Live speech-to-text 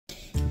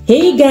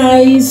Hey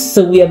guys,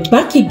 so we are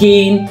back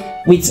again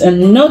with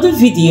another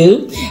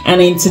video, and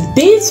in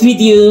today's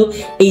video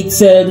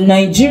it's a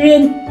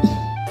Nigerian.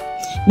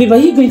 Babe, are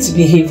you going to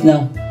behave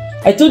now?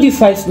 I told you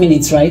 5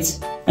 minutes, right?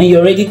 And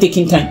you're already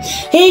taking time.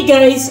 Hey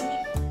guys,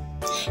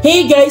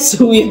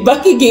 so we're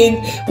back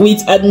again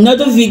with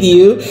another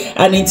video,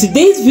 and in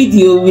today's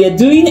video we are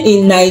doing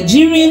a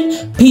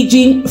Nigerian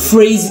pidgin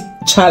phrase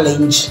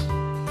challenge.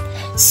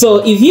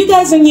 So if you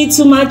guys are new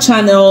to my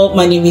channel,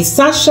 my name is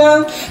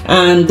Sasha,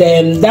 and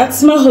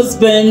that's my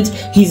husband.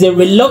 He's a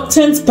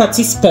reluctant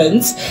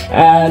participant,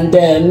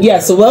 and yeah,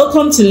 so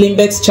welcome to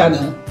Limbeck's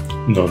channel.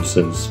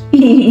 Nonsense.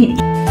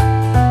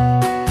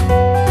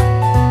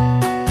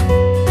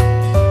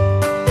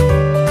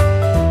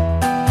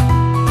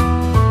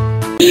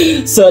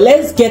 So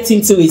let's get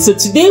into it. So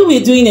today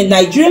we're doing a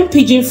Nigerian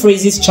pidgin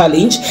phrases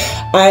challenge.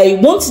 I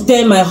want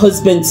my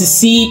husband to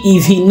see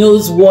if he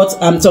knows what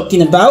I'm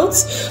talking about.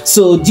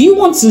 So do you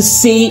want to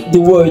say the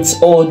words,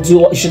 or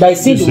should I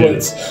say the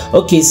words?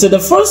 Okay, so the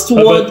first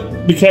word.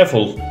 But be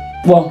careful.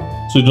 What?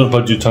 So you don't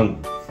bite your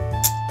tongue.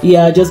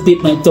 Yeah, I just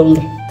bit my tongue.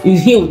 You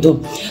healed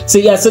though. So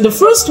yeah, so the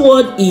first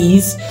word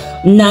is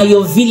na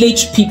your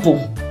village people.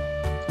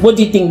 What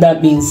do you think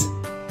that means?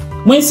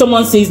 When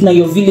someone says na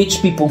your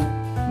village people,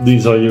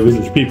 these are your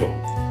village people.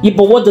 yeah,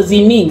 but what does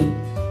it mean?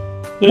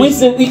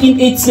 Yes.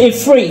 It's a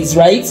phrase,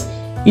 right?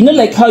 You know,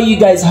 like how you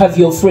guys have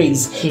your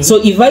phrase. Mm-hmm. So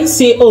if I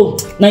say, oh,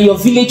 now your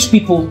village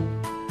people.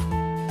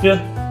 Yeah.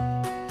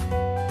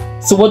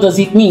 So what does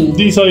it mean?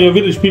 These are your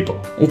village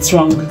people. It's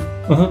wrong.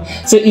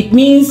 So it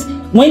means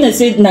when I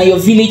said now your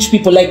village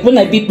people, like when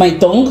I bit my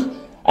tongue,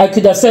 I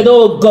could have said,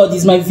 oh God,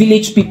 it's my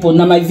village people.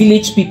 Now my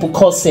village people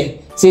cause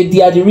it. So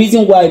they are the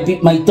reason why I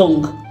bit my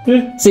tongue.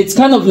 Yeah. So it's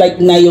kind of like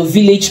now your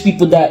village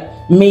people that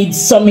made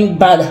something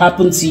bad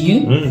happen to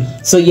you.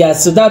 So yeah,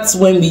 so that's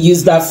when we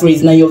use that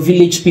phrase, now your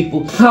village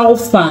people. How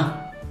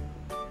far?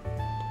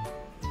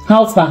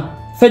 How far?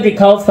 Frederick,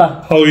 how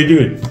far? How are you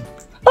doing?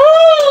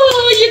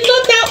 Oh, you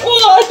got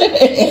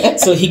that one.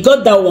 So he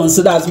got that one,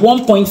 so that's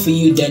 1 point for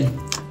you then.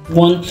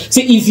 One. So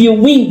if you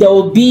win, there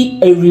will be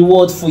a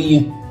reward for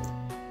you.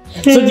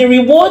 So the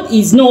reward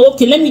is, no,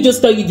 okay, let me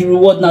just tell you the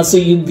reward now so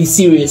you'll be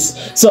serious.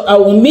 So I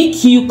will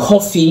make you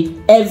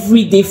coffee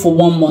every day for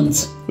 1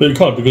 month. Well, you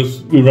can't,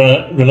 because we run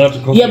out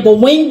of coffee. Yeah, but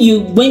when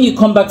you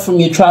come back from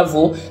your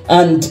travel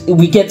and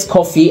we get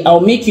coffee, I'll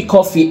make you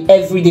coffee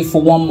every day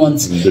for 1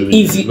 month.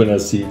 When I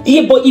see.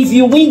 Yeah, but if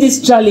you win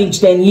this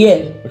challenge, then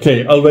yeah.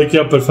 Okay, I'll wake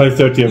you up at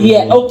 5:30 every morning.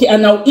 Yeah, okay,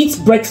 and I'll eat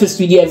breakfast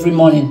with you every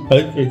morning.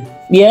 Okay.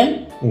 Yeah?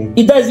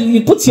 It does. If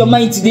you put your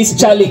mind to this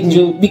challenge,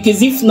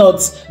 because if not,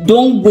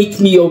 don't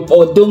wake me up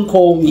or don't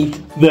call me.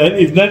 Then,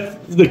 if that's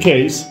the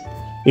case,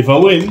 if I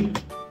win,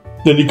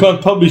 then you can't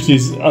publish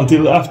this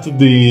until after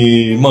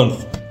the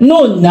month.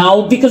 No,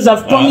 now, because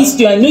I've promised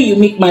you. I know you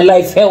make my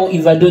life hell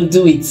if I don't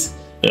do it.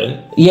 Yeah.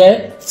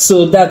 Yeah.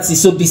 So that's it.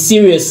 So be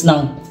serious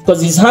now,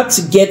 because it's hard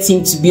to get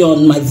him to be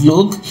on my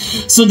vlog.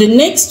 So the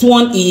next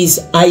one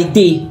is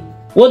Ide.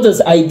 What does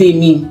Ide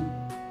mean?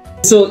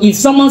 So if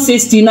someone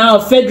says to you now,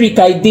 Frederick,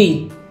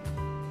 Ide.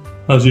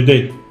 How's your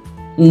day?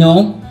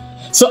 No.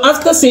 So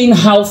after saying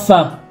how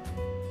far,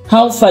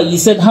 you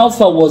said how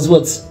far was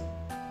what?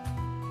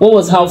 What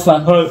was how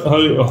far?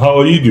 How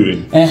are you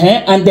doing?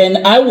 And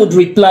then I would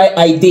reply,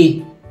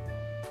 Ide.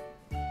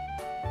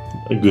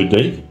 A good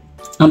day?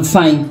 I'm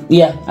fine.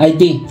 Yeah,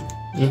 Ide.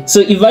 Yeah.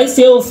 So if I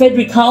say, oh,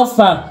 Frederick, how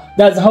far?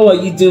 That's how are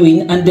you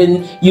doing? And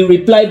then you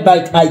reply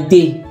back,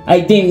 Ide.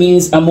 Ide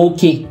means I'm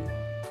okay.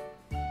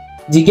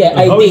 Do you get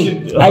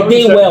Ide?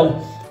 Ide well.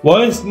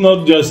 Why is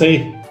not just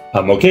say,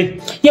 I'm okay?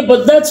 Yeah,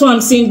 but that's what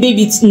I'm saying,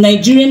 baby. It's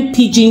Nigerian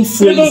pidgin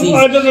phrases.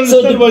 I don't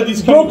understand why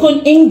this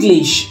broken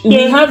English. Yeah.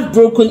 We have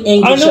broken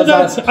English.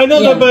 I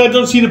know that, but I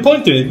don't see the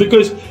point in it,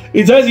 because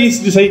it's as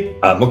easy to say,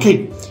 I'm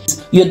okay.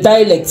 Your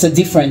dialects are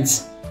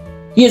different.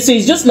 Yeah, so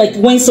it's just like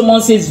when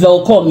someone says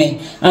welcome,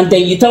 and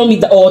then you tell me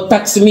that, or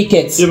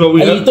taximiket.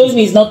 Yeah, and you told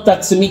me it's not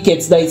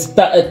taximiket, that it's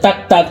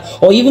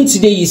tak. Or even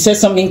today you said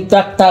something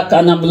tak,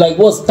 and I'm like,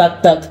 what's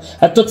tak?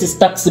 I thought it's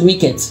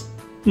taximiket.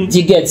 Do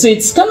you get? So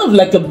it's kind of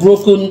like a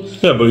broken.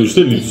 Yeah, but you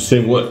still use the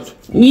same word.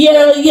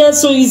 Yeah.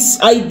 So it's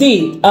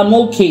Ide. I'm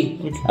okay.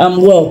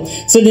 I'm well.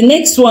 So the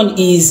next one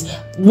is,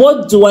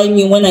 what do I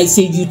mean when I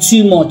say you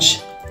too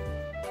much?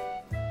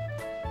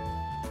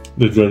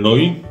 That you're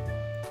annoying.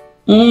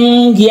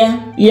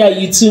 Yeah,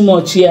 you too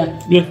much. Yeah.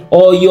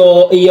 Or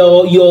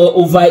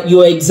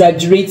you're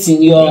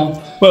exaggerating.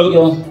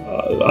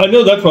 I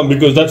know that one,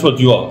 because that's what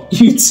you are.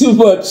 You too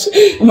much.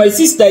 My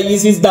sister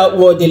uses that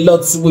word a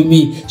lot with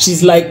me.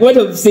 She's like, when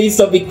I'm saying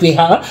something with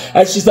her,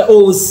 and she's like,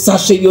 oh,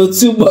 Sasha, you're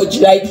too much.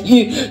 Like,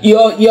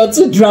 you're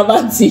too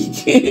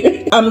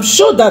dramatic. I'm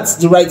sure that's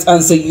the right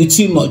answer. You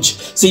too much.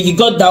 So you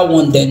got that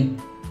one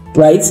then,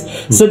 right?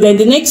 So then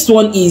the next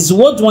one is,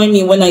 what do I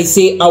mean when I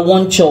say I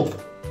want chop?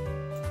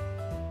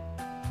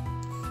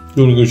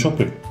 You want to go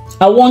shopping?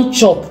 I want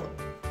chop.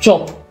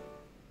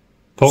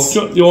 Pork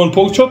chop? You want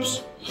pork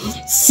chops?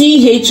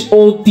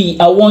 CHOP.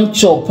 I want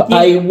chop. Yeah.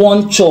 I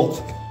want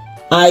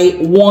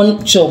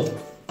chop.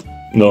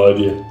 No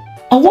idea.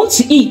 I want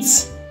to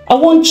eat. I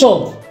want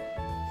chop.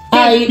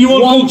 You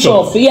want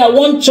chop. Yeah, I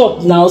want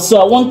chop now, so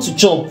I want to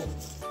chop.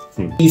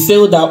 You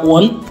failed that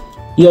one.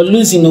 You're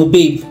losing, oh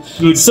babe.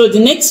 Good. So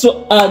the next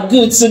one,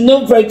 good. So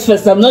no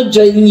breakfast. I'm not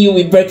joining you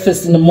with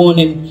breakfast in the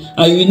morning.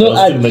 And you know,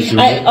 and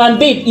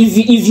babe,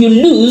 if you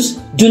lose,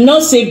 do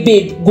not say,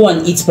 babe, go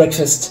and eat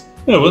breakfast.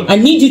 Yeah, well. I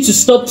need you to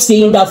stop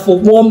saying that for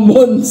 1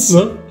 month.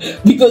 No.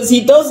 Because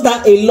he does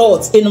that a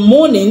lot. In the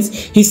mornings,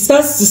 he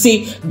starts to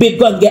say, babe,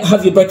 go and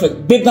have your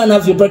breakfast. Babe, go and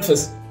have your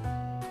breakfast.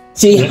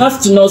 So you have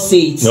to not say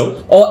it.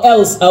 No. Or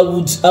else I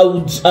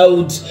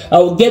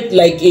would get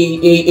like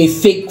a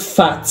fake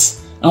fat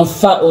and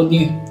fat on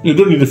you. You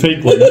don't need a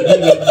fake one. You need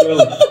that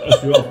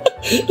as well.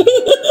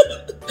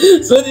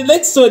 So the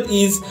next one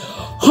is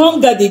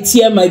hunger they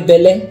tear my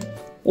belly.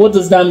 What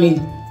does that mean?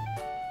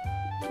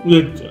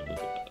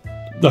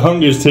 The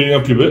hunger is tearing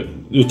up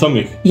your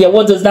tummy. Yeah,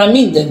 what does that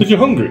mean then? But you're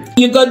hungry.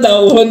 You got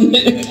that one.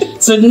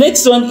 So the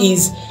next one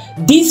is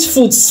this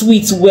food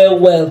sweet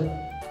well.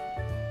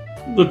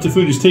 But the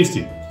food is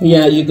tasty.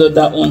 Yeah, you got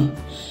that one.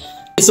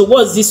 So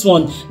what's this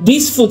one?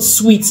 This food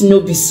sweet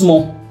no be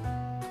small.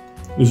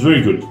 It's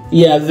very good.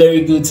 Yeah,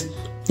 very good.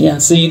 Yeah,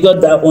 so you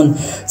got that one.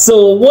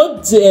 So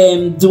what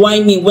do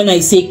I mean when I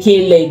say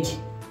K-leg?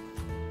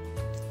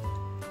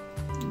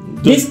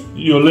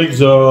 Your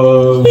legs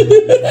are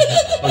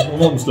like my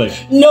mom's leg.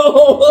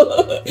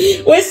 No.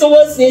 When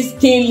someone says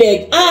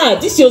K-leg,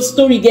 this your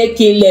story get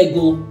K-leg.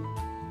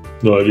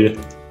 No idea.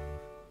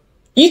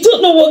 You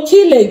don't know what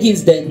K-leg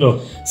is then?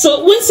 No.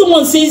 So when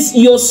someone says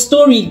your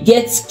story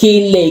gets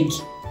K-leg,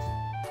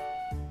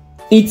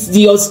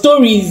 your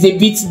story is a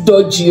bit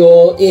dodgy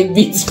or a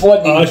bit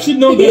funny. I should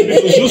know that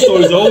because your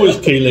stories are always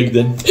K-leg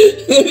then.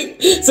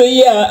 So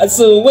yeah,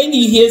 so when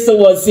you hear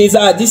someone says,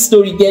 this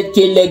story get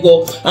K-leg,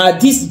 or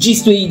this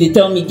gist way they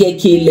tell me get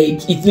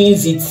K-leg, it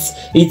means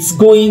it's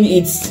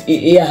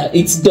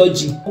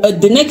dodgy.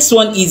 The next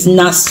one is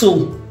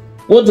Naso.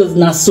 What does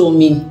Naso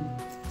mean?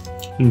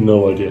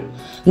 No idea.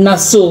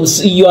 Naso,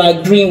 so you are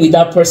agreeing with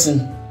that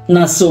person.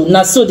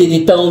 Naso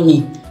they tell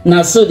me.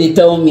 Naso they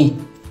tell me.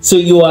 So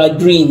you are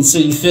agreeing, so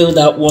you failed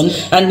that one.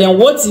 And then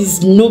what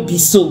is no be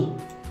so?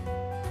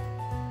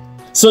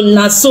 So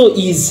Naso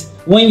is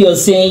when you're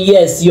saying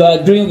yes, you are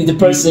agreeing with the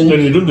person.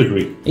 Then you don't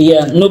agree.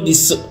 Yeah, no be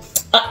so.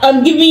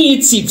 I'm giving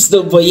you tips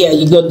though, but yeah,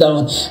 you got that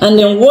one. And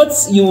then what,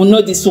 you will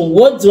know this one.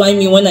 What do I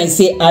mean when I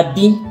say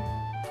Abi?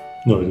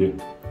 No idea.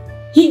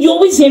 You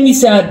always hear me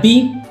say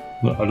Abi.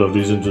 No, I don't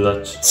listen to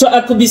that. So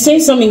I could be saying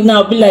something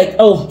now, be like,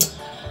 oh,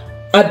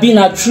 Abi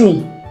not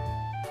true.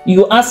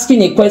 You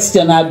asking a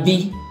question,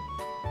 Abi.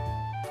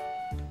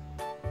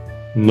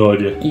 No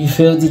idea. You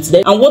failed it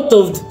there. And what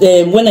of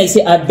when I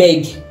say I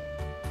beg?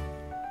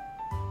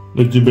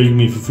 Like you beg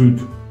me for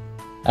food.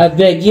 I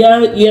beg,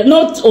 yeah,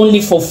 not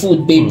only for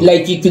food, babe.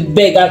 Like you could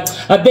beg.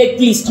 I beg,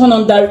 please turn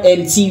on that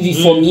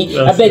TV for me.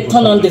 I beg,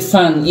 turn on the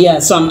fan. Yeah,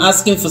 so I'm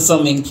asking for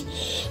something.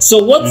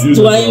 So what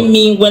do I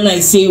mean when I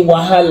say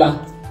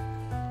wahala?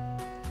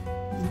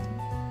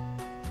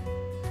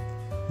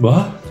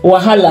 What?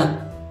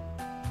 Wahala.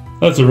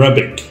 That's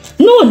Arabic.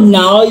 No,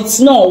 now it's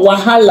not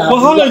wahala.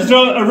 Wahala is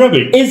not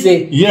Arabic. Is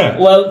it? Yeah.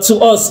 Well, to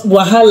us,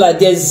 wahala.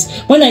 There's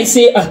when I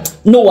say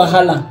no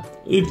wahala.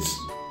 It's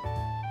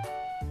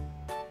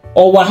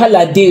or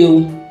wahala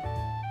deal.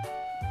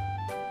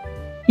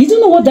 You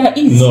don't know what that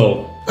is?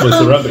 No, it's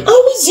Arabic. I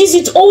always use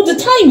it all the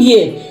time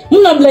here.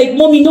 When I'm like,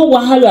 mommy, no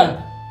wahala.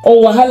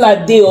 Or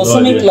wahala day or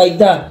something like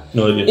that.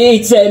 No idea.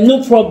 It's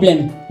no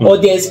problem or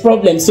there's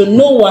problem. So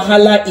no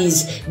wahala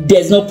is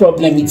there's no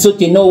problem. It's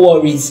okay, no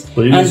worries.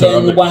 And then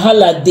Arabic.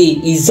 Wahala day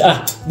is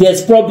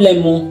there's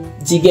problem.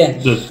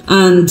 Yes.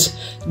 And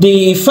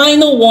the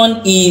final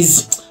one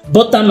is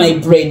butter my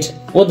bread.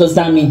 What does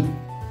that mean?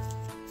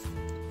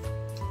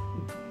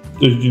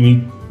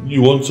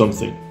 You want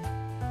something.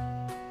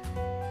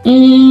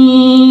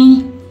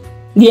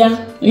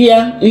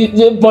 Yeah,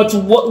 but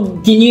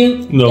what can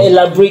you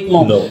elaborate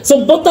more? No.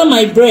 So butter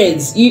my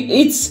breads.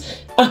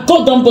 I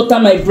God don't butter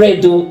my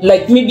bread though.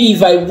 Like maybe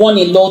if I won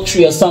a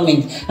lottery or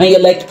something, and you're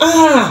like,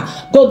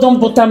 God don't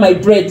butter my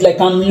bread. Like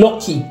I'm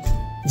lucky.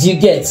 Do you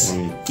get?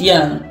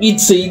 Yeah.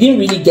 So you didn't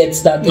really get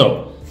that.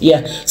 No.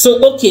 Yeah. So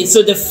okay.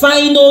 So the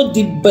final,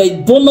 the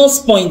bonus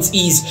point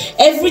is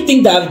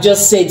everything that I've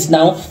just said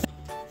now.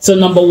 So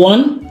number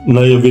one.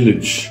 Now your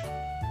village.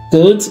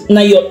 Good.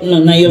 Now your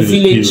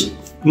village.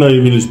 Now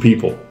your village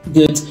people.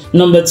 Good.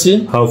 Number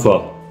two. How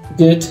far?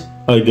 Good.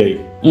 I gay.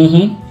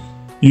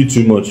 You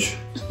too much.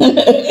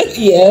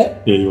 Yeah.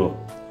 Yeah, you are.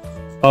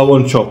 I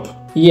want chop.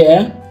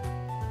 Yeah.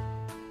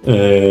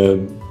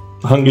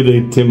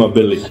 Hungry to my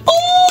belly.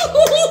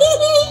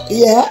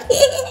 Yeah.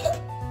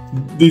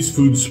 This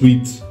food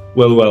sweet.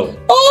 Well.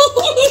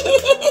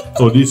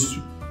 Or this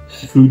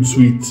food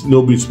sweet.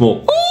 No be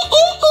small.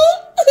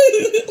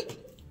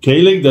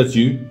 K-leg, that's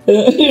you.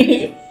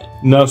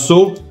 Now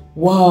so.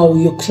 Wow,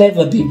 you're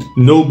clever, babe.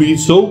 No be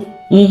so.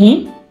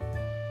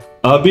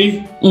 Abi.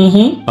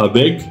 I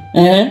beg.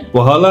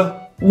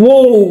 Wahala.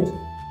 Whoa.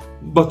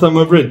 Butter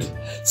my bread.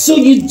 So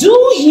you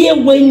do hear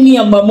when me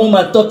and my mom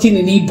are talking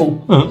in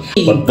Igbo.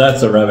 But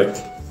that's Arabic.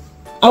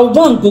 I'll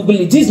go and Google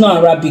it. This is not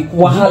Arabic.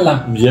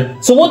 Wahala. Yeah.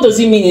 So what does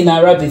it mean in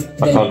Arabic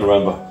then? I can't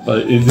remember.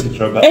 But it's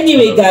Arabic.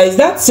 Anyway, guys,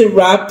 that's a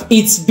wrap.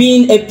 It's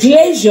been a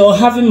pleasure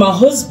having my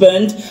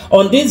husband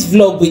on this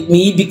vlog with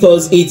me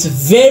because it's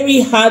very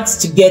hard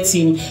to get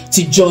him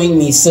to join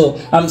me. So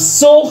I'm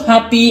so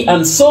happy.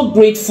 I'm so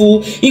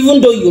grateful.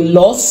 Even though you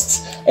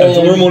lost. And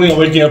tomorrow morning I'm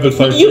waking up at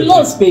 5. You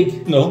lost,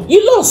 babe. No.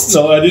 You lost.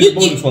 No, I did the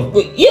bonus one.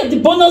 Yeah, the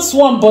bonus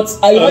one, but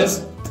I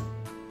lost.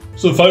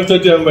 So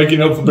 5:30 I'm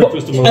waking up for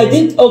breakfast tomorrow morning.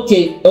 I did,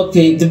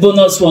 okay, the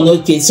bonus one,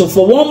 okay. So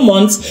for 1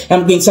 month,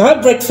 I'm going to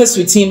have breakfast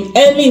with him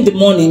early in the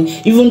morning,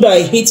 even though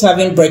I hate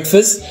having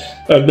breakfast.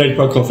 I'll make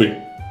my coffee.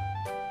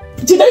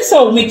 Did I say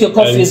I'll make your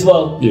coffee as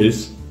well?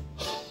 Yes.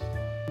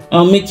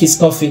 I'll make his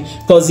coffee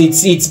because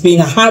it's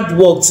been hard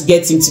work to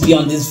get him to be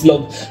on this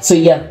vlog. So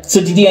yeah, so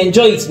did you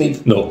enjoy it,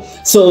 babe? No.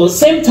 So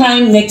same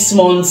time next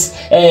month,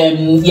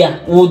 yeah,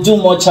 we'll do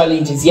more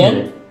challenges, yeah?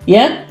 No.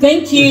 Yeah,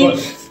 thank you.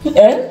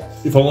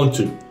 If I want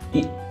to.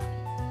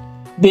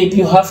 Babe,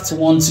 you have to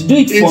want to do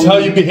it for me. It's how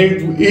you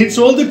behave. It's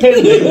all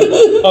depending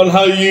on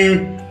how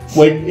you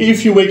wake.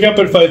 If you wake up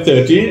at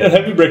 5:30 and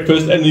have your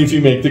breakfast, and if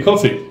you make the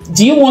coffee.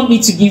 Do you want me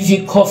to give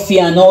you coffee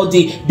and all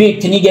the,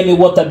 babe, can you get me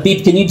water?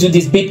 Babe, can you do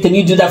this? Babe, can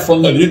you do that for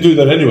me? And you do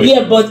that anyway.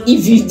 Yeah, but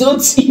if you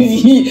don't,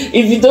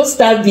 if you don't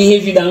start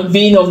behaving and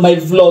being on my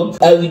vlog,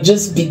 I will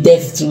just be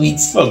deaf to it.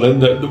 Well,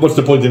 then what's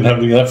the point in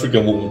having an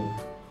African woman?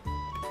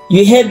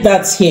 You heard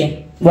that here.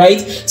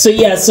 Right, so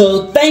yeah,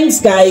 so thanks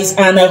guys,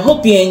 and I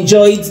hope you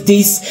enjoyed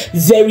this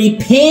very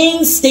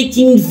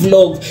painstaking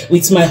vlog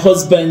with my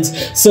husband.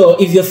 So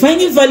if you're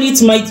finding value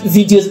to my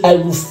videos, I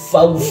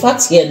will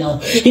fat here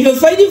now. If you're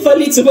finding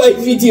value to my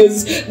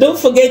videos, don't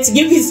forget to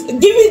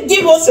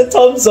give us a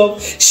thumbs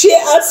up,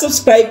 share and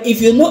subscribe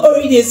if you're not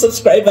already a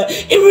subscriber.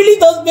 It really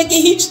does make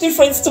a huge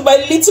difference to my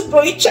little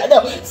growing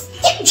channel.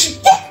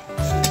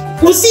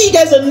 We'll see you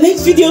guys on the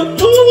next video.